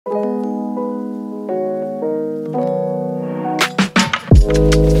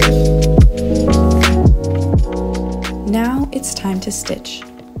to stitch.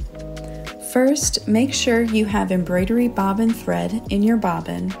 First, make sure you have embroidery bobbin thread in your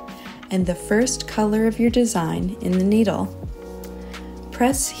bobbin and the first color of your design in the needle.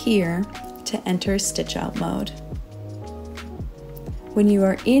 Press here to enter stitch out mode. When you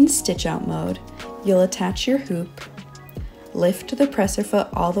are in stitch out mode, you'll attach your hoop, lift the presser foot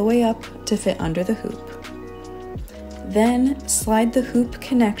all the way up to fit under the hoop. Then slide the hoop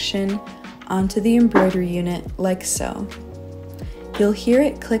connection onto the embroidery unit like so. You'll hear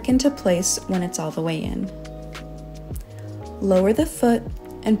it click into place when it's all the way in. Lower the foot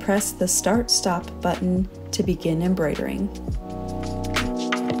and press the Start/Stop button to begin embroidering.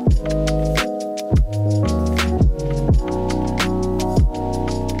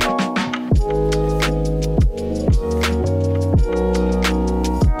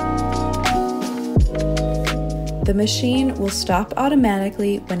 The machine will stop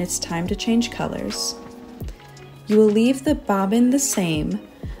automatically when it's time to change colors. You will leave the bobbin the same,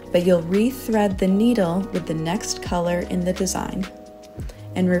 but you'll re-thread the needle with the next color in the design,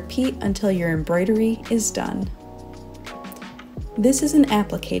 and repeat until your embroidery is done. This is an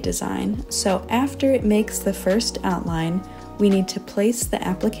applique design, so after it makes the first outline, we need to place the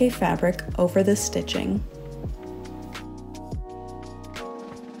applique fabric over the stitching.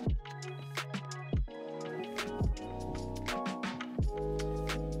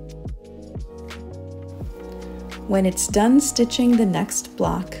 When it's done stitching the next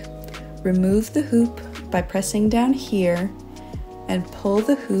block, remove the hoop by pressing down here and pull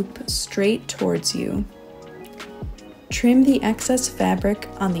the hoop straight towards you. Trim the excess fabric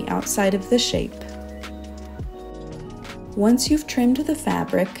on the outside of the shape. Once you've trimmed the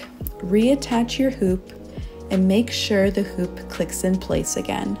fabric, reattach your hoop and make sure the hoop clicks in place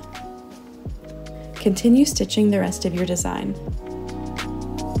again. Continue stitching the rest of your design.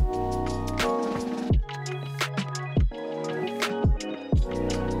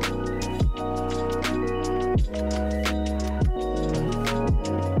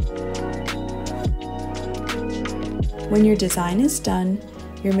 When your design is done,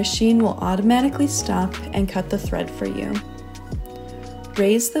 your machine will automatically stop and cut the thread for you.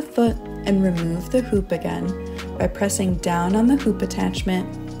 Raise the foot and remove the hoop again by pressing down on the hoop attachment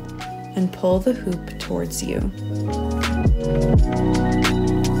and pull the hoop towards you.